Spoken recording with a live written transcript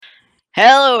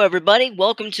Hello, everybody.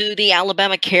 Welcome to the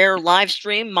Alabama Care live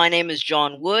stream. My name is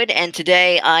John Wood, and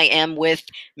today I am with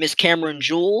Miss Cameron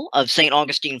Jewell of St.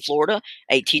 Augustine, Florida,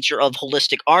 a teacher of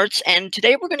holistic arts. And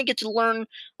today we're going to get to learn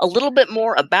a little bit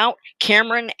more about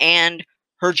Cameron and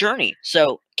her journey.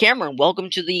 So, Cameron, welcome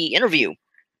to the interview.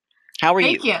 How are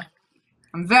you? Thank you.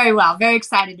 I'm very well. Very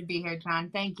excited to be here,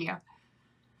 John. Thank you.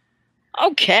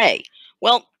 Okay.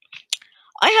 Well,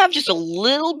 I have just a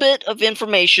little bit of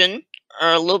information,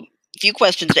 or a few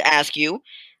questions to ask you.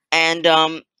 And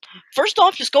first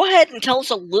off, just go ahead and tell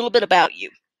us a little bit about you.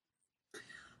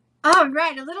 All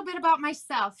right, a little bit about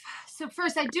myself. So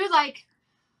first, I do like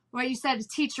what you said, a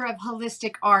teacher of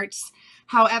holistic arts.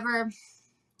 However,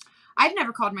 I've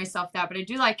never called myself that, but I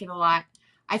do like it a lot.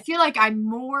 I feel like I'm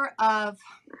more of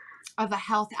a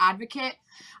health advocate.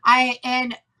 I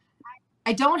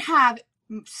don't have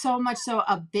so much so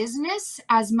a business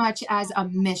as much as a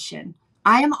mission.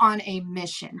 I am on a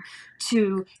mission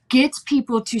to get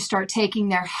people to start taking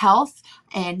their health,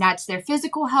 and that's their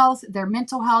physical health, their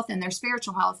mental health, and their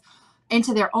spiritual health,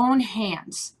 into their own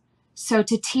hands. So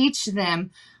to teach them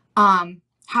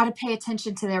how to pay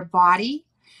attention to their body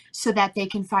so that they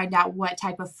can find out what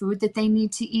type of food that they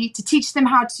need to eat, to teach them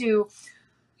how to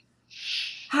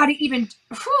even,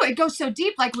 it goes so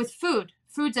deep, like with food.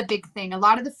 Food's a big thing. A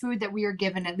lot of the food that we are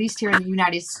given, at least here in the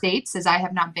United States, as I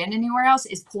have not been anywhere else,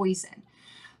 is poison.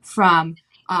 From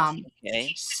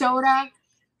soda,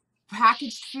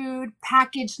 packaged food,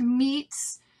 packaged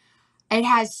meats. It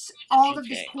has all of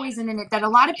this poison in it that a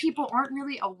lot of people aren't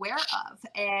really aware of.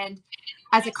 And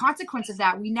as a consequence of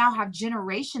that, we now have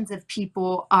generations of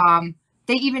people,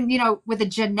 they even, with a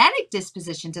genetic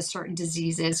disposition to certain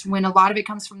diseases, when a lot of it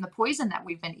comes from the poison that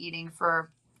we've been eating for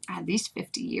at least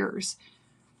 50 years.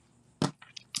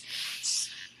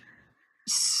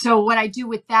 So what I do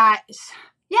with that is,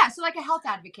 so like a health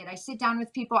advocate, I sit down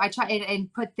with people, I try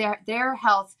and put their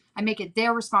health, I make it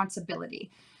their responsibility.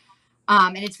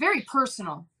 And it's very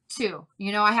personal too.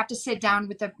 I have to sit down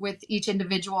with each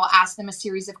individual, ask them a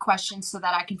series of questions so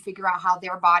that I can figure out how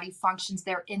their body functions,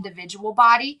 their individual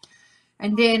body.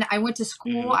 And then I went to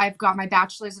school. I've got my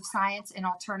bachelor's of science in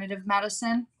alternative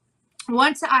medicine.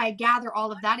 Once I gather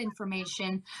all of that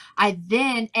information,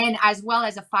 and as well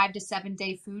as a 5 to 7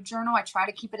 day food journal, I try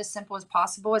to keep it as simple as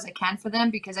possible as I can for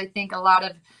them, because I think a lot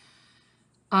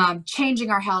of changing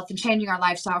our health and changing our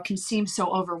lifestyle can seem so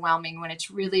overwhelming when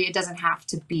it doesn't have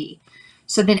to be.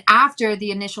 So then after the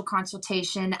initial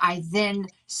consultation, I then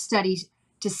study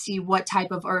to see what type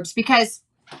of herbs, because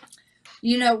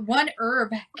one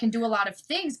herb can do a lot of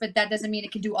things, but that doesn't mean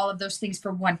it can do all of those things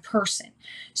for one person.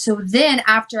 So then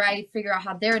after I figure out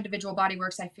how their individual body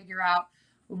works, I figure out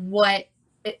what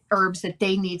herbs that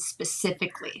they need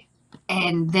specifically,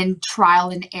 and then trial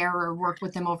and error, work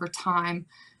with them over time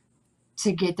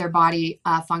to get their body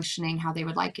functioning how they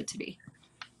would like it to be.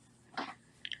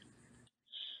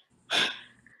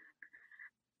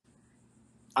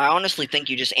 I honestly think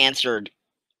you just answered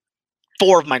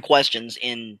 4 of my questions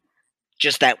in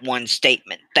just that one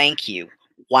statement. Thank you.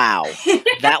 Wow.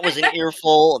 That was an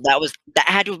earful. That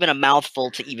had to have been a mouthful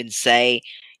to even say.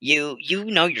 You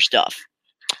know your stuff.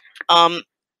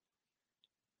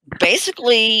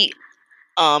 Basically,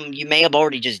 you may have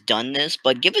already just done this,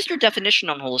 but give us your definition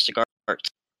on holistic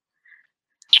arts.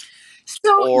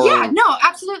 So, no,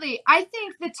 absolutely. I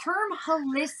think the term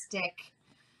holistic,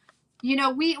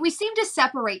 we seem to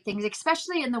separate things,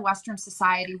 especially in the Western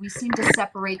society. We seem to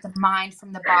separate the mind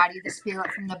from the body, the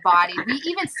spirit from the body. We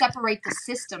even separate the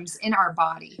systems in our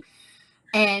body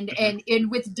and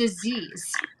with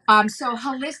disease. So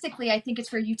holistically, I think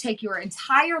it's where you take your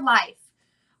entire life,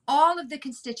 all of the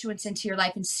constituents into your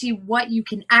life, and see what you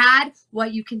can add,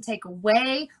 what you can take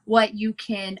away, what you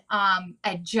can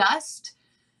adjust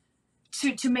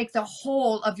to make the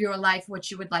whole of your life what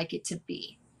you would like it to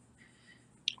be.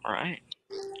 All right.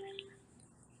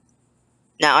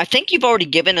 Now, I think you've already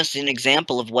given us an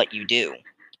example of what you do,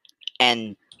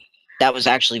 and that was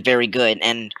actually very good.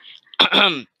 And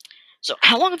so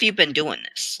how long have you been doing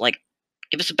this? Like,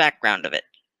 give us a background of it.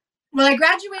 Well, I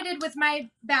graduated with my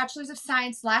bachelor's of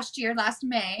science last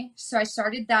May. So I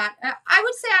started that. I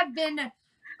would say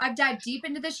I've dived deep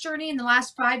into this journey in the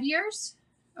last 5 years,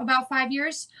 about 5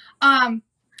 years. And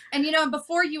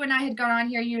before you and I had gone on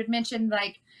here, you had mentioned,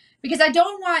 because I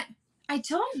don't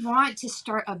want to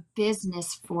start a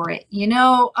business for it.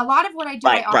 A lot of what I do,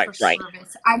 I offer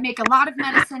service. I make a lot of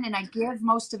medicine and I give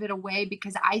most of it away,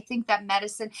 because I think that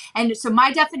medicine, and so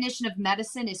my definition of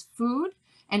medicine is food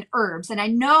and herbs. And I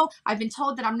know I've been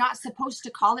told that I'm not supposed to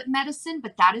call it medicine,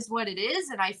 but that is what it is.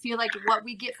 And I feel like what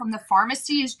we get from the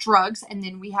pharmacy is drugs, and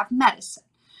then we have medicine.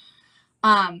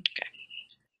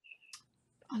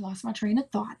 I lost my train of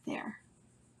thought there.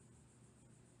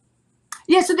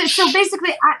 Yeah, so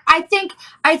basically, I think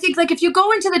like if you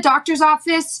go into the doctor's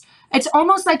office, it's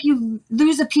almost like you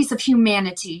lose a piece of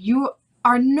humanity. You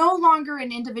are no longer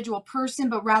an individual person,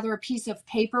 but rather a piece of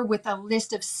paper with a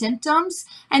list of symptoms,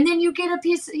 and then you get a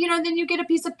piece, then you get a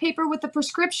piece of paper with a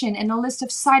prescription and a list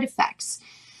of side effects.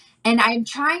 And I'm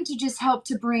trying to just help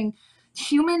to bring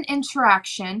human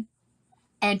interaction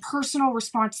and personal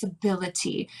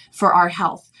responsibility for our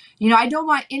health. I don't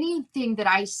want anything that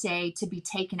I say to be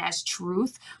taken as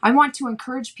truth. I want to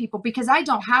encourage people because I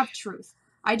don't have truth.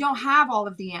 I don't have all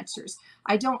of the answers.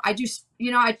 I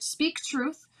speak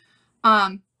truth.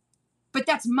 But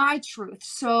that's my truth.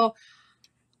 So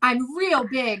I'm real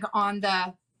big on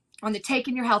the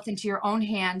taking your health into your own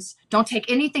hands. Don't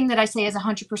take anything that I say as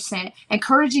 100%,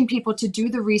 encouraging people to do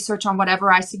the research on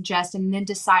whatever I suggest and then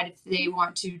decide if they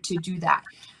want to do that.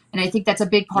 And I think that's a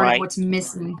big part of what's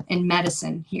missing in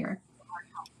medicine here.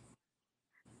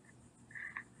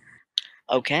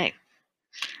 Okay.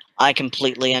 I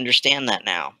completely understand that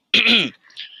now.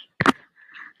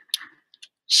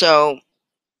 So,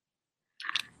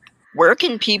 where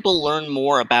can people learn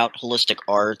more about holistic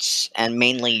arts and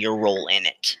mainly your role in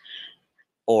it?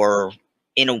 Or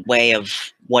in a way of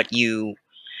what you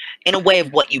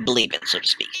believe in, so to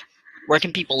speak. Where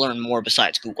can people learn more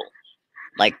besides Google?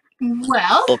 Like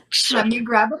books? Let me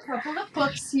grab a couple of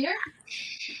books here.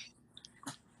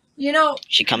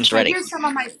 She comes ready. Here's some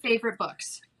of my favorite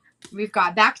books. We've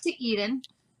got Back to Eden.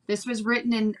 This was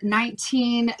written in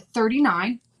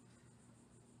 1939.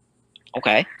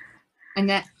 Okay.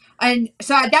 And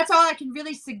so that's all I can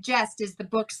really suggest is the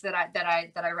books that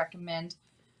I recommend.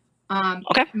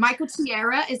 Okay. Michael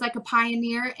Tierra is like a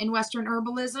pioneer in Western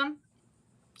herbalism.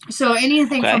 So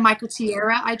anything from Michael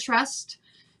Tierra, I trust.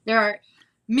 There are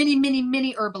many, many,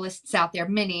 many herbalists out there.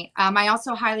 Many. I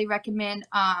also highly recommend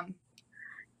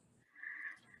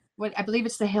what I believe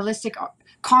it's the Holistic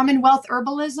Commonwealth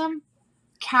Herbalism,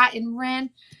 Kat and Ren.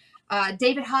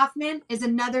 David Hoffman is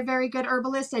another very good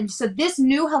herbalist. And so this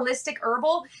new holistic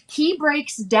herbal, he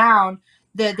breaks down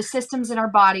the systems in our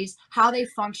bodies, how they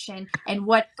function, and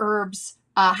what herbs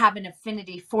have an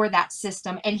affinity for that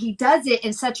system. And he does it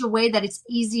in such a way that it's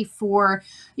easy for,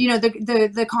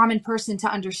 the common person to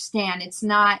understand. It's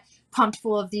not pumped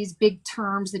full of these big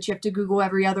terms that you have to Google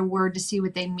every other word to see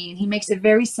what they mean. He makes it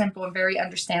very simple and very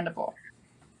understandable.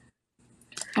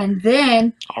 And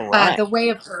then The Way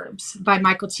of Herbs by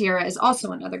Michael Tierra is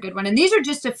also another good one. And these are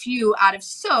just a few out of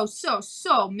so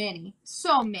many.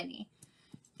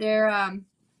 They're,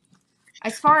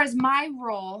 as far as my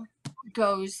role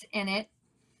goes in it,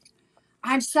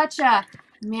 I'm such a,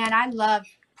 man, I love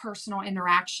personal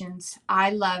interactions. I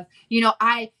love,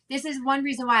 this is one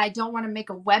reason why I don't want to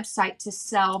make a website to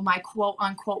sell my quote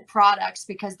unquote products,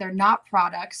 because they're not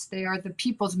products. They are the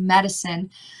people's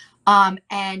medicine.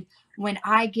 And when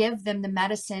I give them the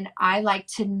medicine, I like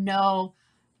to know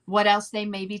what else they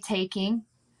may be taking,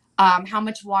 how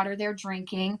much water they're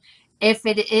drinking, if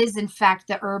it is in fact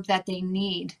the herb that they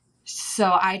need.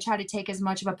 So I try to take as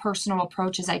much of a personal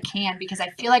approach as I can, because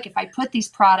I feel like if I put these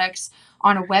products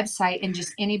on a website and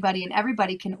just anybody and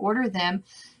everybody can order them,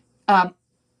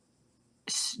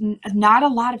 not a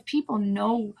lot of people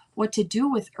know what to do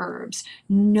with herbs,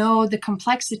 know the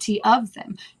complexity of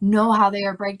them, know how they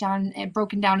are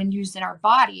broken down and used in our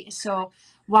body. So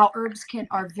while herbs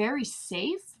are very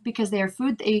safe because they are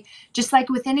food, they, just like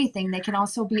with anything, they can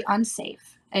also be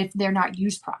unsafe if they're not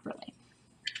used properly.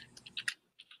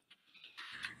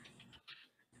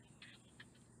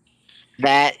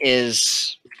 That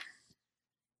is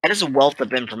a wealth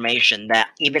of information that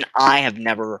even I have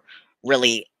never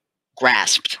really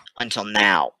grasped until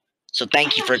now. So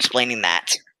thank you for explaining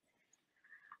that.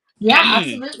 Yeah,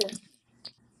 absolutely.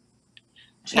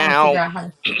 Now, figure out how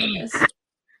to do this.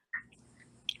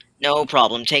 No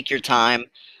problem. Take your time.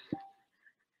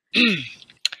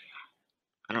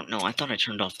 I don't know. I thought I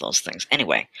turned off those things.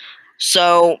 Anyway,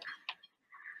 so a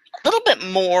little bit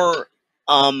more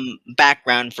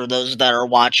background for those that are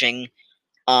watching.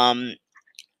 I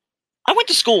went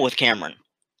to school with Cameron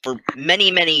for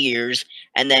many, many years,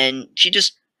 and then she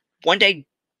just one day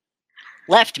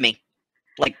left me.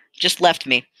 Like, just left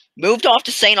me. Moved off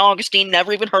to St. Augustine,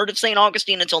 never even heard of St.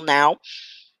 Augustine until now.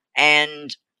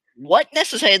 And what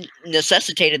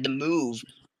necessitated the move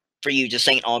for you to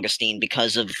St. Augustine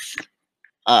because of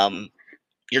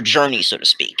your journey, so to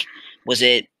speak? Was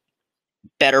it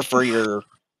better for your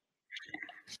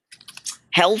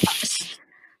health?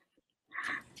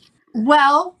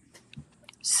 Well,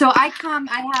 so I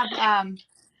have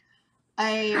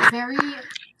a very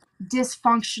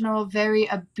dysfunctional, very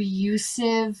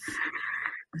abusive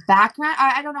background.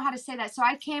 I don't know how to say that. So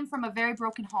I came from a very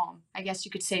broken home, I guess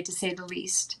you could say, to say the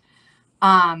least.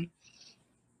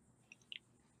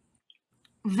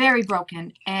 Very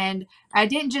broken. And I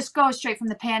didn't just go straight from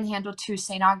the Panhandle to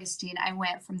St. Augustine. I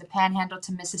went from the Panhandle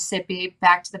to Mississippi,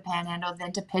 back to the Panhandle,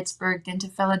 then to Pittsburgh, then to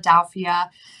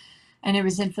Philadelphia. And it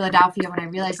was in Philadelphia when I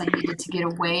realized I needed to get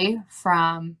away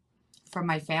from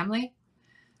my family,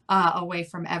 away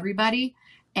from everybody.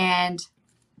 And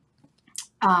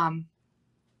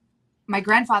my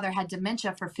grandfather had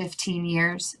dementia for 15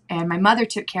 years, and my mother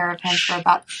took care of him for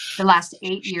about the last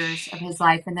 8 years of his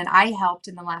life. And then I helped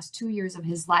in the last 2 years of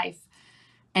his life.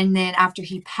 And then after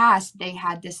he passed, they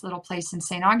had this little place in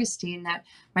St. Augustine that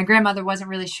my grandmother wasn't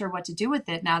really sure what to do with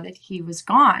it now that he was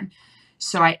gone.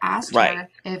 So I asked her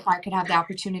if I could have the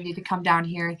opportunity to come down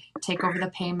here, take over the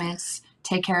payments,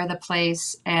 take care of the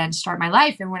place, and start my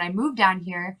life. And when I moved down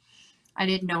here, I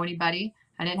didn't know anybody.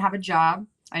 I didn't have a job.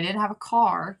 I didn't have a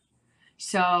car.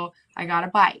 So I got a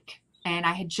bike, and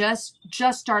I had just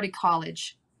started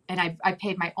college, and I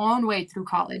paid my own way through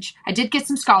college. I did get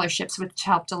some scholarships, which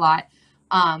helped a lot.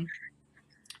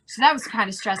 So that was kind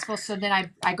of stressful. So then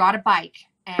I got a bike,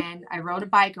 and I rode a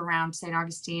bike around St.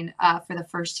 Augustine for the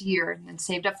first year, and then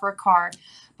saved up for a car.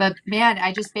 But man,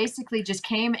 I just basically just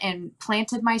came and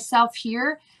planted myself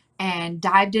here and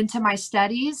dived into my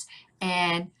studies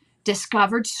and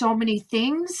discovered so many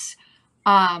things.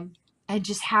 And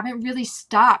just haven't really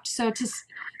stopped. So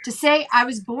to say I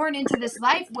was born into this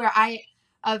life where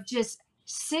of just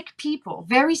sick people,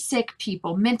 very sick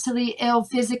people, mentally ill,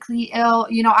 physically ill.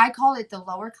 You know, I call it the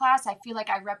lower class. I feel like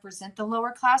I represent the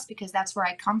lower class because that's where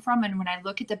I come from. And when I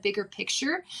look at the bigger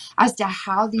picture as to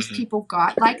how these people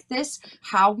got like this,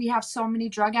 how we have so many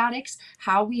drug addicts,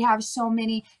 how we have so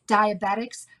many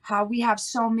diabetics, how we have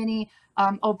so many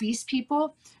obese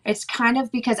people, it's kind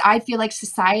of because I feel like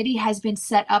society has been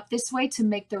set up this way to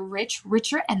make the rich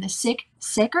richer and the sick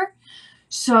sicker.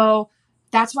 So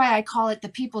that's why I call it the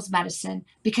people's medicine,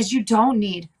 because you don't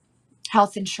need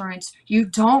health insurance. You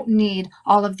don't need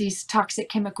all of these toxic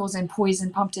chemicals and poison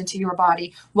pumped into your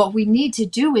body. What we need to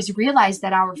do is realize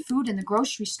that our food in the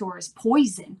grocery store is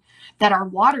poison, that our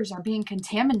waters are being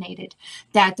contaminated,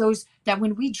 that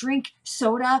when we drink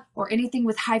soda or anything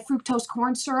with high fructose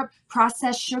corn syrup,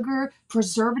 processed sugar,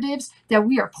 preservatives, that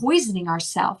we are poisoning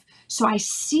ourselves. So I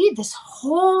see this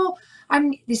whole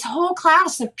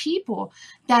class of people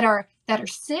that are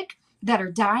sick, that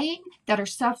are dying, that are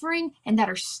suffering, and that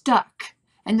are stuck.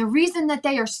 And the reason that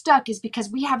they are stuck is because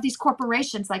we have these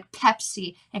corporations like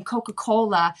Pepsi and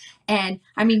Coca-Cola. And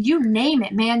I mean, you name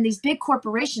it, man, these big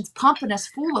corporations pumping us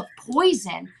full of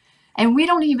poison. And we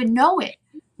don't even know it.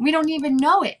 We don't even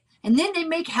know it. And then they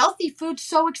make healthy food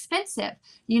so expensive,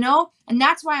 you know? And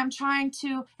that's why I'm trying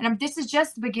to, this is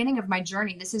just the beginning of my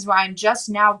journey. This is why I'm just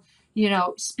now,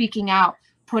 speaking out,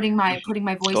 putting my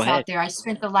voice out there. I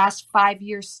spent the last 5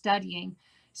 years studying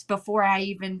before I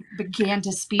even began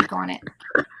to speak on it.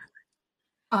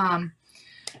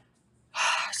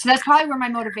 So that's probably where my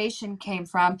motivation came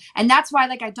from. And that's why,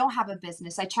 I don't have a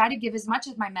business. I try to give as much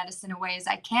of my medicine away as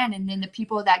I can. And then the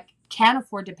people that can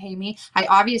afford to pay me, I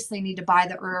obviously need to buy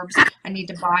the herbs. I need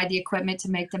to buy the equipment to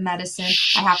make the medicine.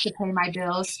 I have to pay my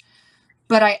bills.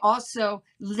 But I also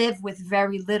live with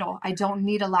very little. I don't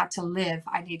need a lot to live.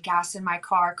 I need gas in my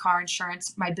car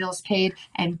insurance, my bills paid,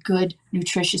 and good,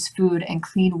 nutritious food and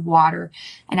clean water.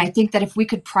 And I think that if we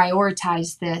could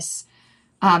prioritize this,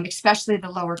 especially the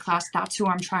lower class, that's who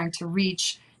I'm trying to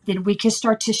reach, then we can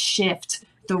start to shift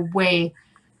the way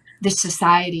the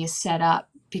society is set up.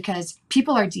 Because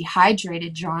people are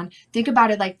dehydrated, John. Think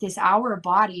about it like this. Our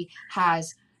body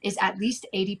is at least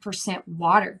 80%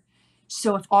 water.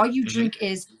 So if all you drink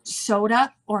is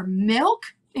soda or milk,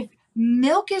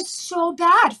 milk is so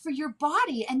bad for your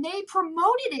body, and they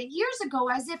promoted it years ago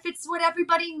as if it's what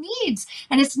everybody needs,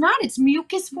 and it's not. It's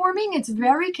mucus forming. It's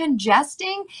very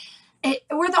congesting.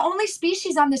 We're the only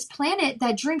species on this planet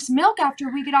that drinks milk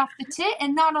after we get off the tit,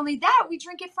 and not only that, we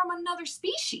drink it from another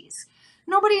species.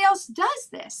 Nobody else does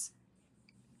this.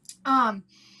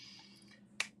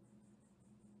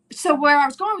 So where I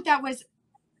was going with that was,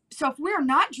 so if we're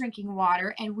not drinking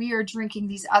water and we are drinking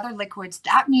these other liquids,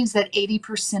 that means that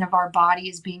 80% of our body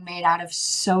is being made out of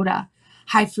soda,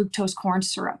 high fructose corn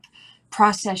syrup,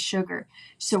 processed sugar.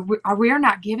 So we're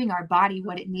not giving our body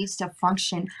what it needs to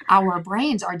function. Our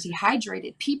brains are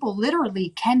dehydrated. People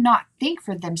literally cannot think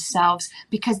for themselves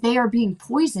because they are being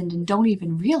poisoned and don't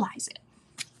even realize it.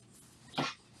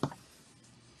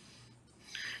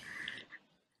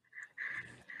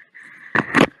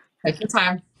 Take your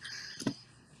time.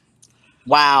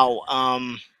 Wow.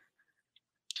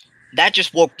 That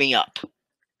just woke me up.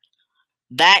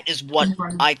 That is what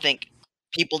I think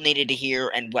people needed to hear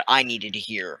and what I needed to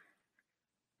hear.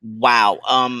 Wow.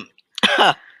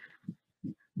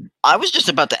 I was just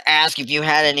about to ask if you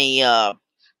had any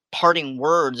parting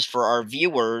words for our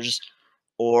viewers,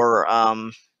 or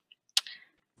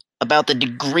about the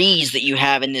degrees that you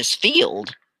have in this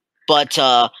field. But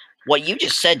what you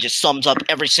just said just sums up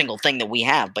every single thing that we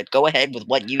have. But go ahead with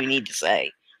what you need to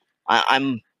say.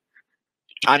 I'm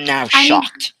now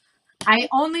shocked. I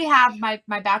only have my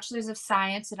bachelor's of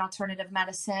science in alternative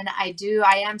medicine. I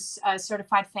am a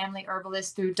certified family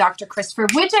herbalist through Dr. Christopher,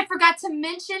 which I forgot to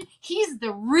mention. He's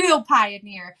the real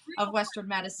pioneer of Western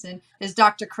medicine, is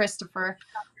Dr. Christopher.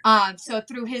 So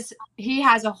through he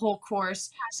has a whole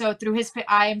course. So through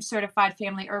I am certified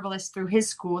family herbalist through his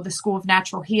school, the School of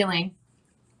Natural Healing.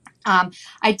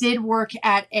 I did work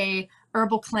at a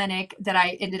herbal clinic that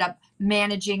I ended up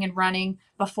managing and running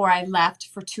before I left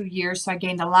for 2 years. So I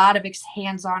gained a lot of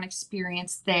hands-on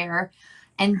experience there.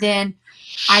 And then,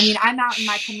 I mean, I'm out in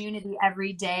my community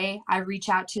every day. I reach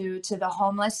out to the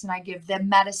homeless and I give them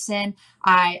medicine.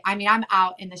 I mean, I'm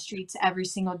out in the streets every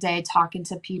single day talking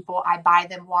to people. I buy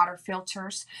them water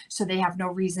filters so they have no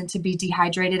reason to be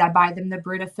dehydrated. I buy them the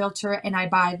Brita filter and I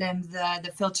buy them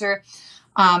the filter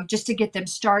just to get them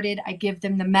started. I give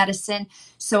them the medicine.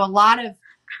 So a lot of,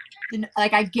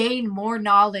 like, I gain more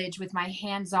knowledge with my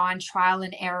hands-on trial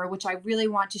and error, which I really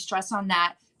want to stress on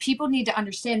that. People need to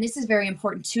understand this is very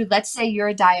important too. Let's say you're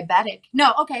a diabetic.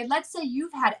 No, okay, let's say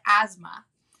you've had asthma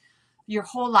your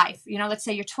whole life. You know, let's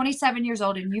say you're 27 years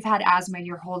old and you've had asthma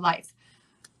your whole life.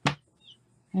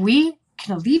 We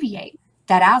can alleviate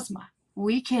that asthma.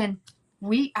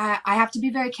 I have to be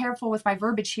very careful with my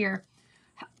verbiage here.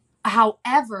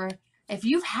 However, if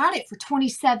you've had it for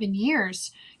 27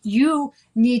 years, you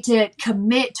need to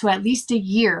commit to at least a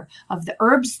year of the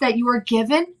herbs that you were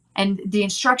given and the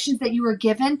instructions that you were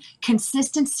given.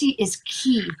 Consistency is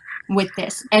key with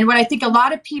this. And what I think a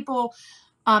lot of people,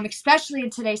 especially in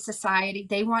today's society,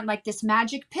 they want like this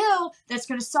magic pill that's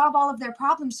going to solve all of their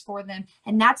problems for them.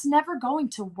 And that's never going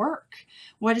to work.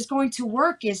 What is going to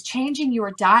work is changing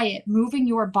your diet, moving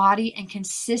your body, and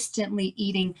consistently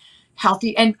eating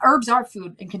healthy, and herbs are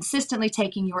food, and consistently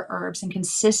taking your herbs and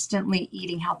consistently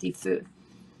eating healthy food.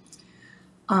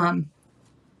 But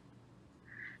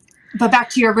back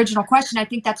to your original question, I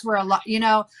think that's where a lot, you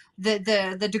know,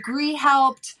 the degree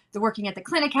helped, the working at the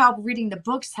clinic helped, reading the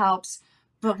books helps.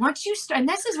 But once you start, and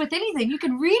this is with anything, you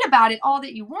can read about it all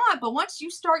that you want, but once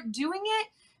you start doing it,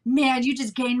 man, you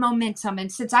just gain momentum.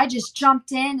 And since I just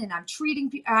jumped in and I'm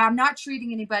not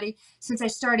treating anybody, since I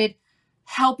started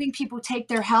helping people take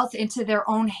their health into their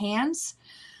own hands,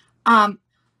 I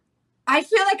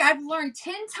feel like I've learned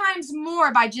 10 times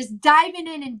more by just diving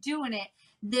in and doing it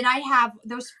than I have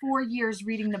those 4 years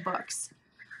reading the books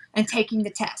and taking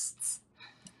the tests.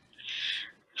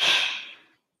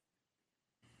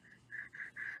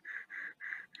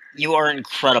 You are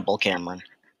incredible, Cameron.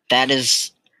 That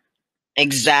is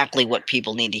exactly what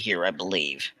people need to hear, I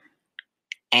believe.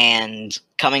 And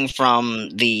coming from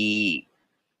the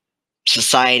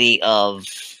society of,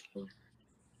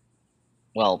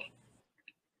 well,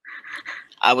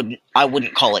 I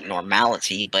wouldn't call it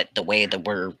normality, but the way that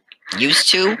we're used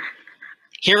to,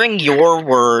 hearing your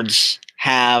words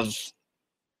have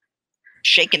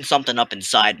shaken something up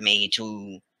inside me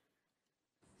to,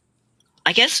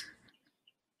 I guess,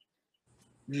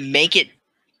 make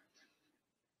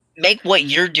what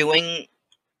you're doing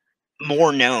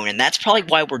more known. And that's probably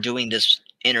why we're doing this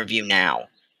interview now.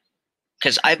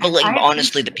 Because I believe,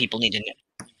 honestly, that people need to know.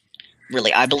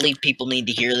 Really, I believe people need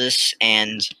to hear this,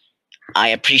 and I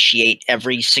appreciate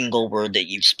every single word that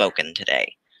you've spoken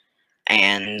today.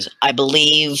 And I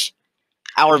believe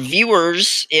our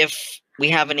viewers, if we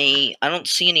have any, I don't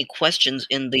see any questions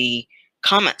in the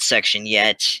comment section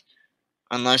yet,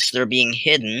 unless they're being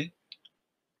hidden.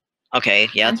 Okay,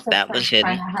 yeah, that was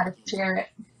hidden. I know how to share it.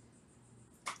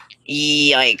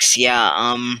 Yikes, yeah,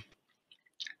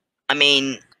 I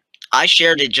mean, I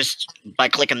shared it just by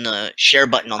clicking the share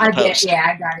button on the post.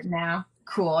 Yeah, I got it now.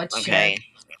 Cool, it's okay.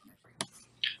 Shared.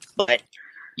 But,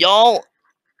 y'all,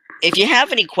 if you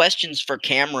have any questions for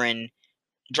Cameron,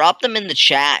 drop them in the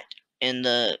chat, in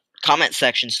the comment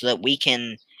section, so that we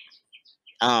can,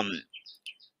 know,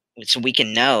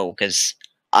 because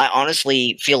I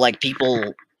honestly feel like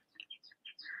people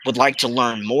would like to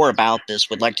learn more about this,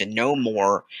 would like to know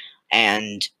more,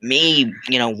 and me,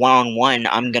 one-on-one,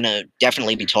 I'm gonna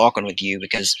definitely be talking with you,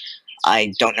 because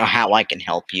I don't know how I can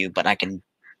help you, but I can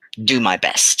do my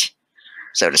best,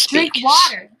 so to speak. Drink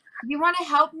water. You want to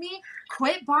help me?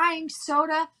 Quit buying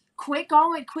soda. Quit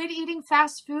eating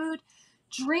fast food.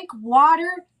 Drink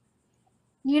water.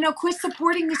 Quit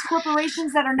supporting these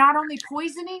corporations that are not only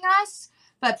poisoning us,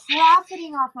 but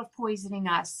profiting off of poisoning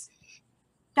us.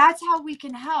 That's how we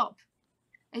can help,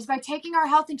 is by taking our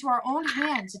health into our own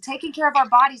hands and taking care of our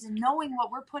bodies and knowing what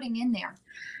we're putting in there.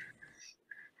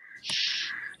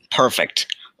 Perfect.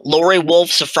 Lori Wolf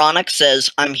Safronic says,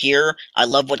 I'm here. I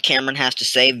love what Cameron has to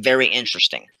say. Very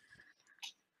interesting.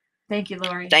 Thank you,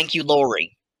 Lori. Thank you,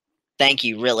 Lori. Thank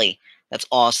you, really. That's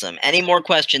awesome. Any more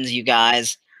questions, you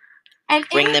guys? And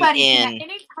bring anybody them in. can, at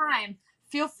any time,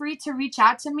 feel free to reach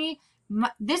out to me.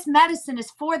 This medicine is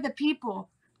for the people.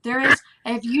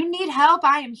 If you need help,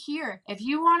 I am here. If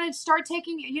you want to start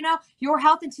taking, your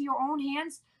health into your own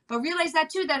hands, but realize that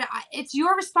too, that it's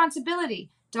your responsibility.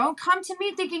 Don't come to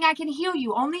me thinking I can heal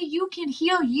you. Only you can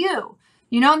heal you.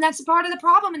 And that's part of the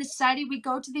problem in the society. We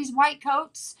go to these white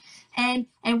coats and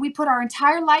we put our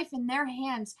entire life in their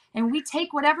hands, and we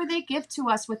take whatever they give to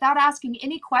us without asking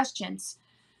any questions.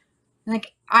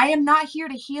 Like, I am not here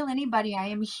to heal anybody. I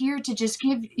am here to just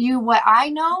give you what I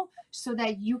know so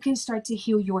that you can start to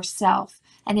heal yourself.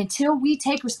 And until we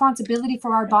take responsibility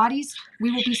for our bodies,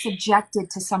 we will be subjected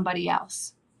to somebody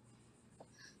else.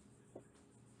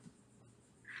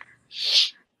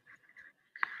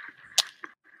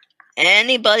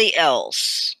 Anybody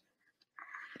else?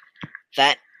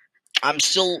 That I'm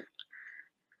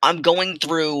going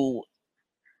through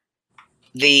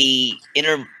the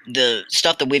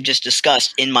stuff that we've just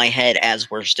discussed in my head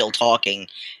as we're still talking,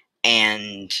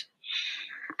 and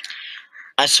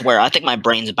I swear, I think my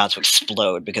brain's about to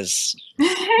explode because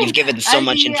you've given so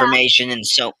much information, and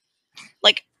so,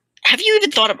 have you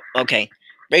even thought of, okay,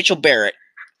 Rachel Barrett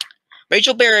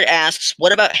asks,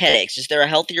 what about headaches? Is there a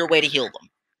healthier way to heal them?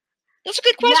 That's a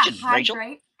good question, Rachel.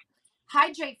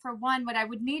 Hydrate for one. What I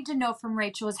would need to know from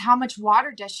Rachel is how much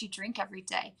water does she drink every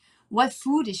day? What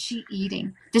food is she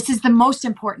eating? This is the most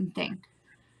important thing.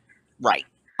 Right.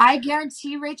 I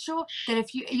guarantee, Rachel, that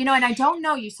if you, and I don't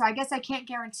know you, so I guess I can't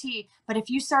guarantee, but if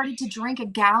you started to drink a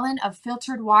gallon of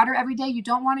filtered water every day, you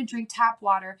don't want to drink tap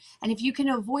water. And if you can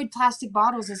avoid plastic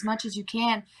bottles as much as you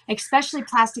can, especially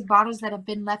plastic bottles that have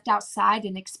been left outside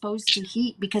and exposed to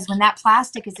heat, because when that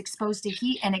plastic is exposed to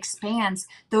heat and expands,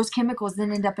 those chemicals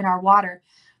then end up in our water.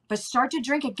 But start to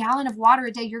drink a gallon of water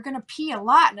a day. You're going to pee a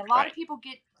lot. And a lot of people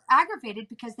get aggravated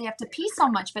because they have to pee so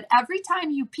much, but every time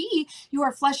you pee, you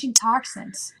are flushing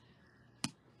toxins.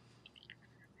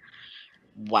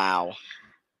 Wow.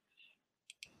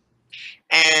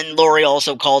 And Lori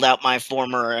also called out my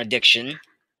former addiction.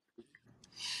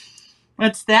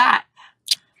 What's that?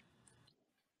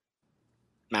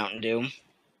 Mountain Dew.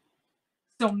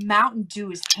 So Mountain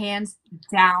Dew is hands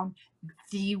down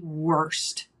the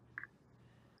worst.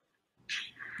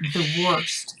 The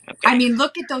worst. Okay. I mean,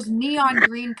 look at those neon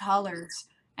green colors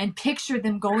and picture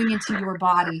them going into your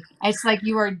body. It's like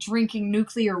you are drinking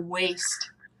nuclear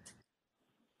waste.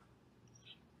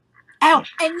 Oh,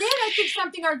 and then I think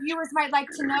something our viewers might like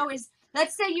to know is,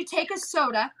 let's say you take a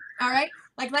soda, all right?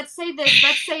 Let's say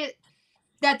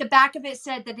that the back of it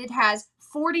said that it has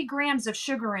 40 grams of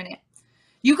sugar in it.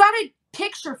 You got to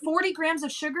picture 40 grams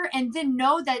of sugar and then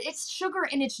know that it's sugar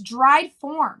in its dried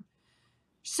form.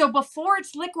 So before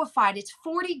it's liquefied, it's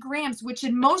 40 grams, which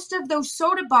in most of those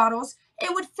soda bottles,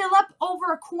 it would fill up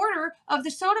over a quarter of the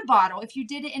soda bottle if you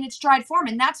did it in its dried form.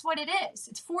 And that's what it is.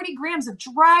 It's 40 grams of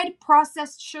dried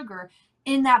processed sugar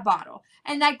in that bottle.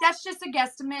 And that's just a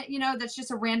guesstimate, that's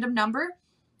just a random number.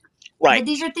 Right. But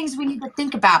these are things we need to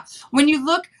think about. When you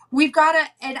look, we've got to,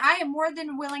 and I am more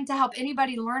than willing to help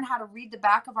anybody learn how to read the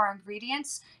back of our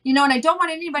ingredients, and I don't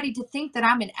want anybody to think that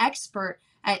I'm an expert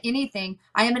at anything.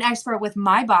 I am an expert with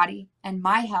my body and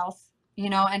my health,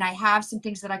 and I have some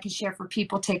things that I can share for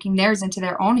people taking theirs into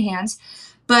their own hands.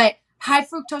 But high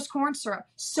fructose corn syrup,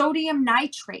 sodium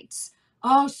nitrates,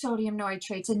 sodium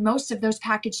nitrates, and most of those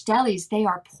packaged delis, they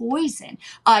are poison.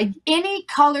 Any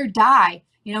color dye,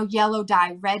 yellow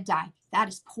dye, red dye, that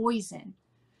is poison.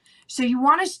 So you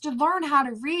want us to learn how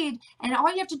to read, and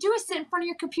all you have to do is sit in front of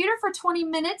your computer for 20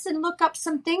 minutes and look up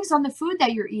some things on the food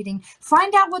that you're eating.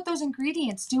 Find out what those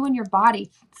ingredients do in your body.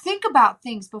 Think about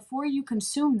things before you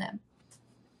consume them.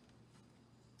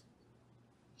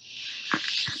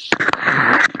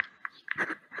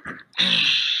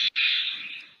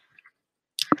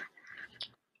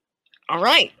 All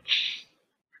right.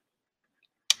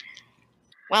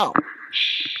 Well,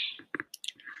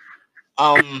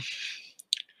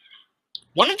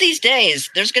 one of these days,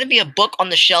 there's going to be a book on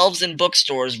the shelves in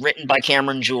bookstores written by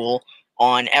Cameron Jewell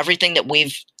on everything that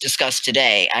we've discussed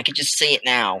today. I could just see it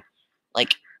now.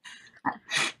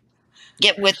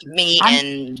 Get with me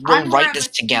and we'll write this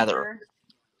together.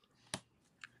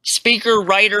 Speaker,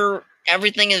 writer,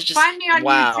 everything is just, find me on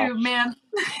YouTube, man.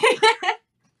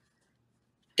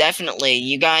 Definitely.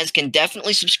 You guys can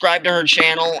definitely subscribe to her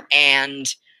channel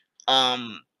and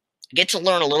get to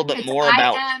learn a little bit more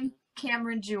about. I am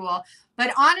Cameron Jewel.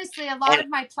 But honestly, a lot of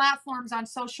my platforms on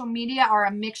social media are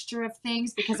a mixture of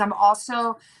things because I'm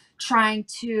also trying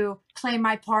to play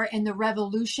my part in the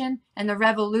revolution. And the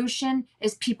revolution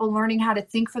is people learning how to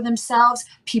think for themselves,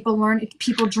 people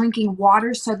drinking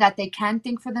water so that they can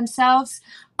think for themselves,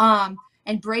 and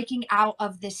breaking out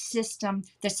of this system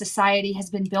that society has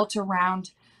been built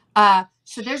around.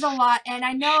 So there's a lot. And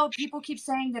I know people keep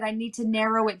saying that I need to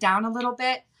narrow it down a little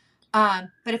bit. But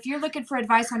if you're looking for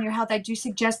advice on your health, I do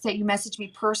suggest that you message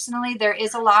me personally. There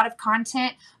is a lot of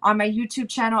content on my YouTube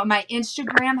channel. My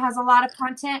Instagram has a lot of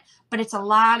content, but it's a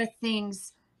lot of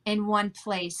things in one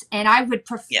place. And I would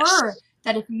prefer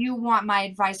that if you want my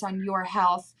advice on your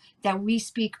health, that we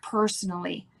speak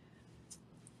personally.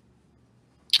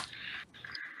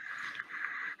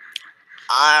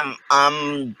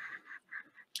 I'm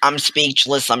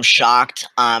speechless. I'm shocked.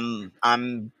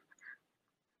 I'm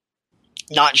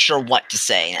not sure what to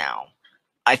say now.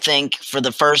 I think for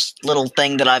the first little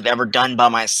thing that I've ever done by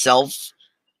myself,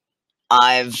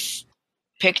 I've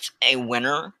picked a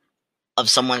winner of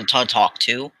someone to talk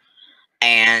to,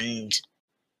 and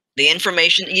the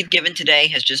information that you've given today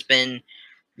has just been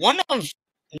one of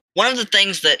the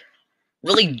things that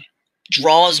really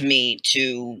draws me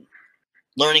to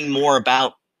learning more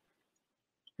about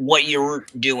what you're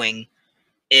doing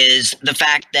is the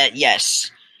fact that,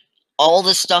 yes, all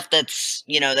the stuff that's,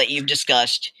 that you've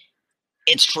discussed,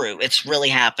 it's true. It's really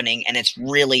happening, and it's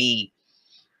really,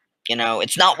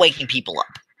 it's not waking people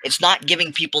up. It's not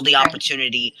giving people the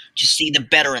opportunity to see the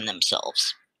better in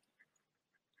themselves.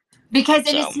 Because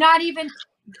it's not even,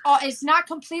 it's not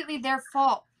completely their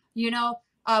fault.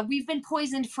 We've been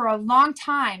poisoned for a long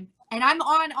time. And I'm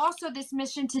on also this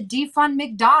mission to defund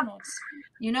McDonald's,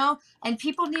 and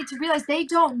people need to realize they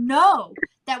don't know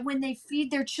that when they feed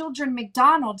their children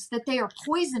McDonald's, that they are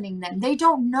poisoning them. They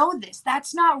don't know this.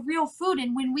 That's not real food.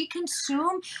 And when we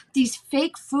consume these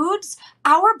fake foods,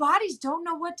 our bodies don't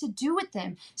know what to do with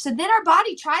them. So then our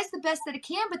body tries the best that it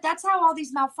can, but that's how all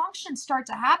these malfunctions start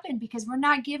to happen because we're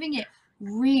not giving it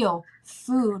real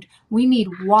food. We need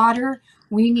water.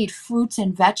 We need fruits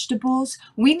and vegetables.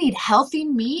 We need healthy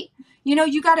meat.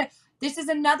 This is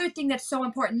another thing that's so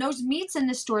important. Those meats in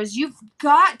the stores, you've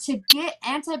got to get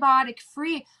antibiotic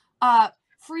free,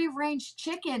 free range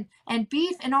chicken and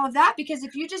beef and all of that, because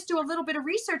if you just do a little bit of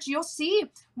research, you'll see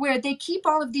where they keep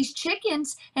all of these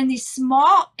chickens in these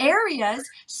small areas,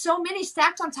 so many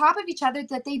stacked on top of each other,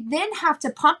 that they then have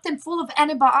to pump them full of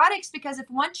antibiotics, because if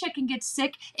one chicken gets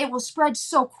sick, it will spread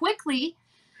so quickly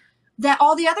that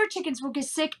all the other chickens will get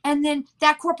sick, and then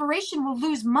that corporation will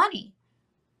lose money.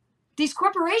 These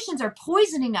corporations are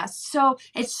poisoning us. So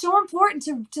it's so important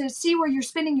to see where you're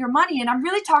spending your money. And I'm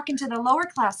really talking to the lower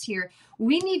class here.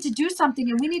 We need to do something,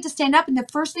 and we need to stand up. And the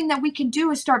first thing that we can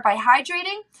do is start by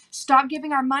hydrating, stop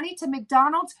giving our money to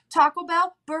McDonald's, Taco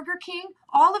Bell, Burger King,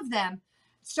 all of them.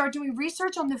 Start doing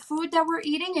research on the food that we're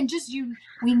eating, and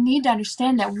we need to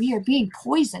understand that we are being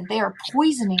poisoned. They are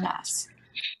poisoning us.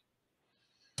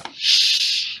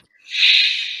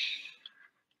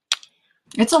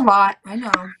 It's a lot. I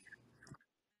know.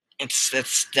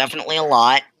 It's definitely a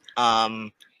lot.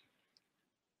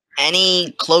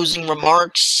 Any closing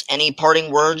remarks, any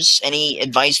parting words, any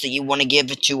advice that you want to give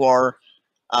to our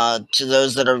to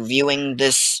those that are viewing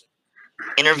this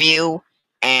interview?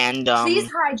 And please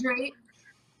hydrate.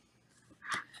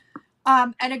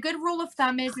 And a good rule of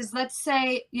thumb is let's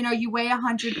say, you weigh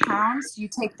 100 pounds, you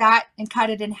take that and cut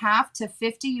it in half to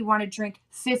 50. You want to drink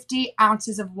 50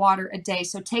 ounces of water a day.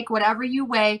 So take whatever you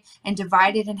weigh and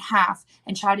divide it in half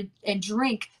and try to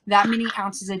drink that many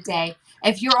ounces a day.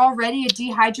 If you're already a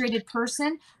dehydrated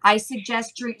person, I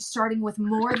suggest starting with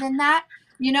more than that.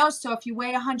 So if you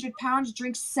weigh 100 pounds,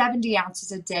 drink 70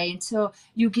 ounces a day until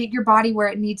you get your body where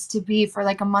it needs to be for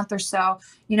like a month or so.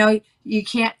 You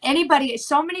can't,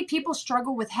 so many people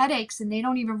struggle with headaches and they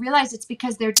don't even realize it's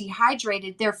because they're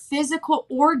dehydrated. Their physical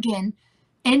organ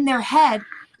in their head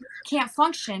can't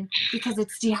function because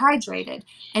it's dehydrated.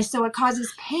 And so it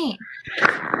causes pain.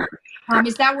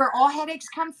 Is that where all headaches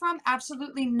come from?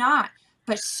 Absolutely not.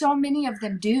 But so many of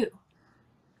them do.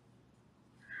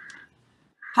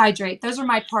 Hydrate. Those are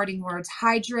my parting words.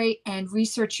 Hydrate and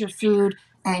research your food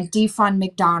and defund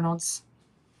McDonald's.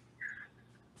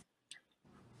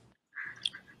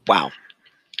 Wow.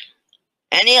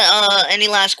 Any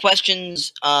last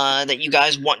questions that you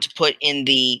guys want to put in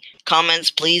the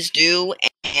comments, please do.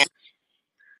 And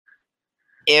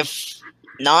if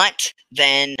not,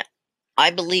 then I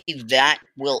believe that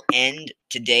will end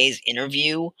today's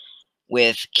interview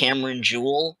with Cameron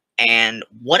Jewell, and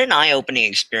what an eye-opening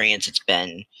experience it's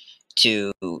been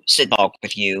to sit talk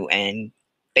with you and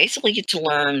basically get to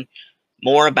learn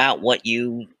more about what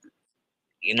you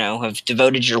know, have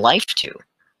devoted your life to.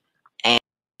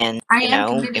 And I you am know,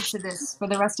 committed if to this for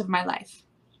the rest of my life.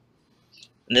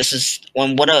 this is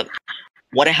when what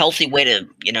a healthy way to,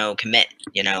 you know, commit,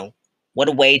 you know. What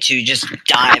a way to just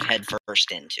dive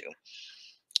headfirst into.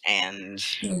 And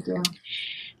Thank you.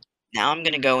 now I'm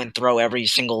gonna go and throw every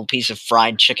single piece of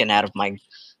fried chicken out of my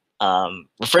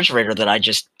refrigerator that I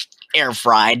just air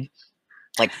fried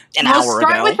like an Well, hour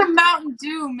start ago. with the Mountain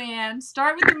Dew, man.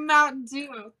 Start with the Mountain Dew.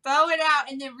 Throw it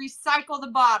out and then recycle the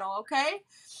bottle, okay?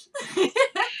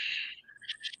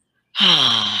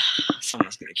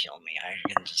 Someone's gonna kill me. I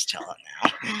can just tell it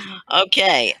now.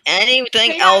 Okay.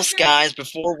 Anything Stay else, hydrated. guys,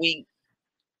 before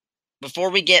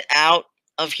we get out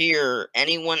of here?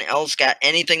 Anyone else got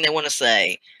anything they want to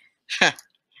say?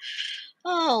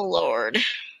 Oh Lord.